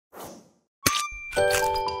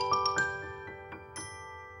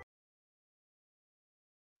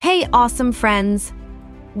Hey, awesome friends!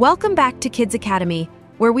 Welcome back to Kids Academy,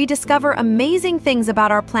 where we discover amazing things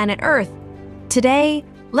about our planet Earth. Today,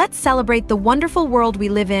 let's celebrate the wonderful world we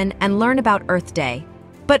live in and learn about Earth Day.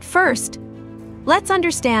 But first, let's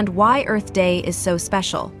understand why Earth Day is so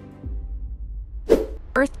special.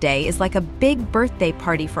 Earth Day is like a big birthday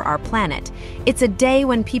party for our planet. It's a day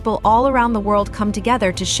when people all around the world come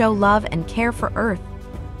together to show love and care for Earth.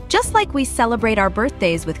 Just like we celebrate our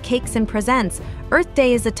birthdays with cakes and presents, Earth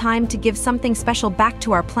Day is a time to give something special back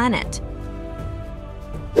to our planet.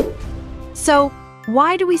 So,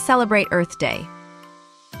 why do we celebrate Earth Day?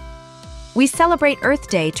 We celebrate Earth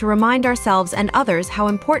Day to remind ourselves and others how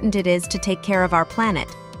important it is to take care of our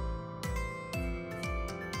planet.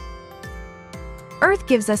 Earth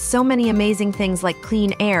gives us so many amazing things like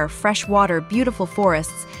clean air, fresh water, beautiful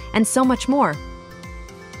forests, and so much more.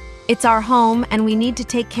 It's our home, and we need to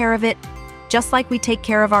take care of it, just like we take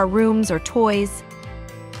care of our rooms or toys.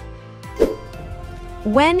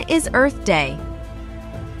 When is Earth Day?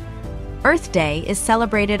 Earth Day is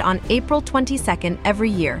celebrated on April 22nd every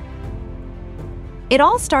year. It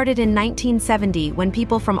all started in 1970 when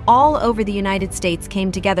people from all over the United States came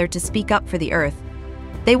together to speak up for the Earth.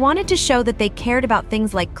 They wanted to show that they cared about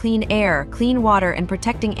things like clean air, clean water, and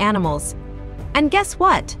protecting animals. And guess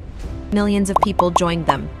what? Millions of people joined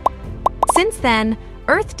them. Since then,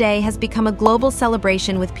 Earth Day has become a global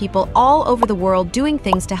celebration with people all over the world doing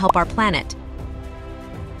things to help our planet.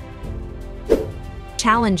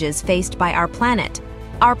 Challenges faced by our planet.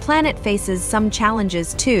 Our planet faces some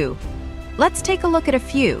challenges too. Let's take a look at a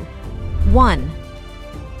few. 1.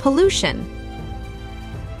 Pollution.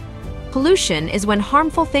 Pollution is when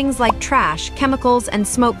harmful things like trash, chemicals, and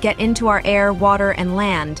smoke get into our air, water, and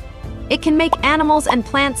land. It can make animals and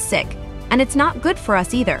plants sick, and it's not good for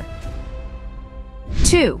us either.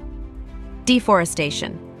 2.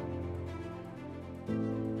 Deforestation.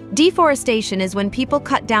 Deforestation is when people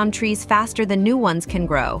cut down trees faster than new ones can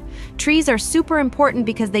grow. Trees are super important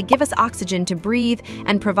because they give us oxygen to breathe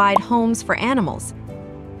and provide homes for animals.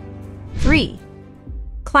 3.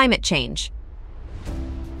 Climate change.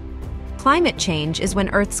 Climate change is when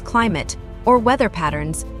Earth's climate, or weather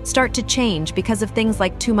patterns, start to change because of things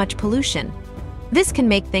like too much pollution. This can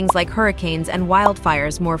make things like hurricanes and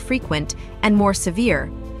wildfires more frequent and more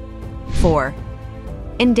severe. 4.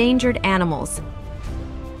 Endangered animals.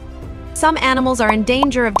 Some animals are in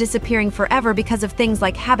danger of disappearing forever because of things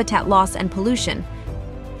like habitat loss and pollution.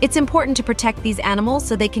 It's important to protect these animals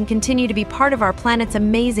so they can continue to be part of our planet's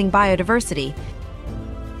amazing biodiversity.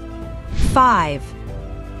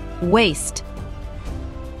 5. Waste.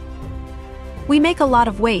 We make a lot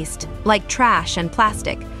of waste, like trash and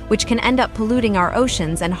plastic, which can end up polluting our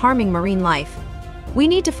oceans and harming marine life. We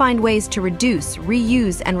need to find ways to reduce,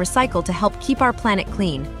 reuse, and recycle to help keep our planet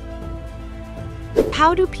clean.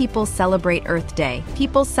 How do people celebrate Earth Day?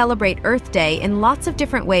 People celebrate Earth Day in lots of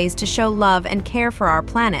different ways to show love and care for our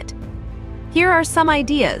planet. Here are some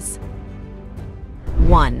ideas.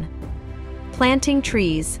 1. Planting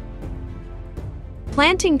trees.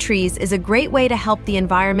 Planting trees is a great way to help the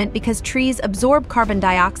environment because trees absorb carbon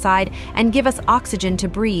dioxide and give us oxygen to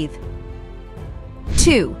breathe.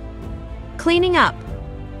 2. Cleaning up.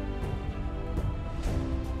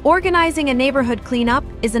 Organizing a neighborhood cleanup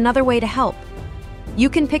is another way to help. You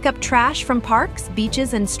can pick up trash from parks,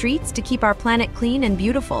 beaches, and streets to keep our planet clean and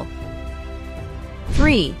beautiful.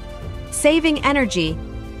 3. Saving energy.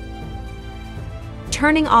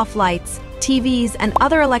 Turning off lights, TVs, and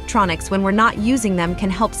other electronics when we're not using them can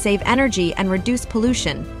help save energy and reduce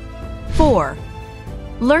pollution. 4.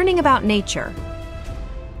 Learning about nature.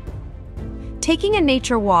 Taking a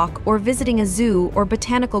nature walk or visiting a zoo or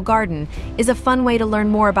botanical garden is a fun way to learn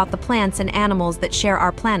more about the plants and animals that share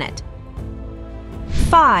our planet.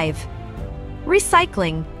 5.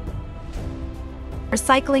 Recycling.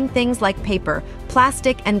 Recycling things like paper,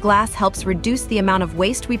 plastic, and glass helps reduce the amount of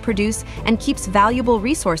waste we produce and keeps valuable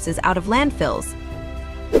resources out of landfills.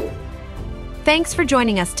 Thanks for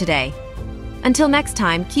joining us today. Until next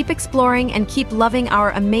time, keep exploring and keep loving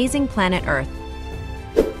our amazing planet Earth.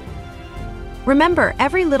 Remember,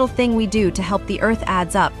 every little thing we do to help the Earth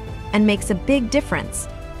adds up and makes a big difference.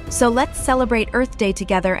 So let's celebrate Earth Day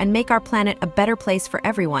together and make our planet a better place for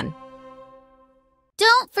everyone.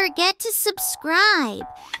 Don't forget to subscribe.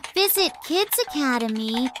 Visit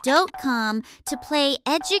kidsacademy.com to play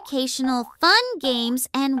educational fun games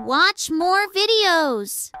and watch more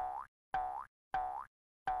videos.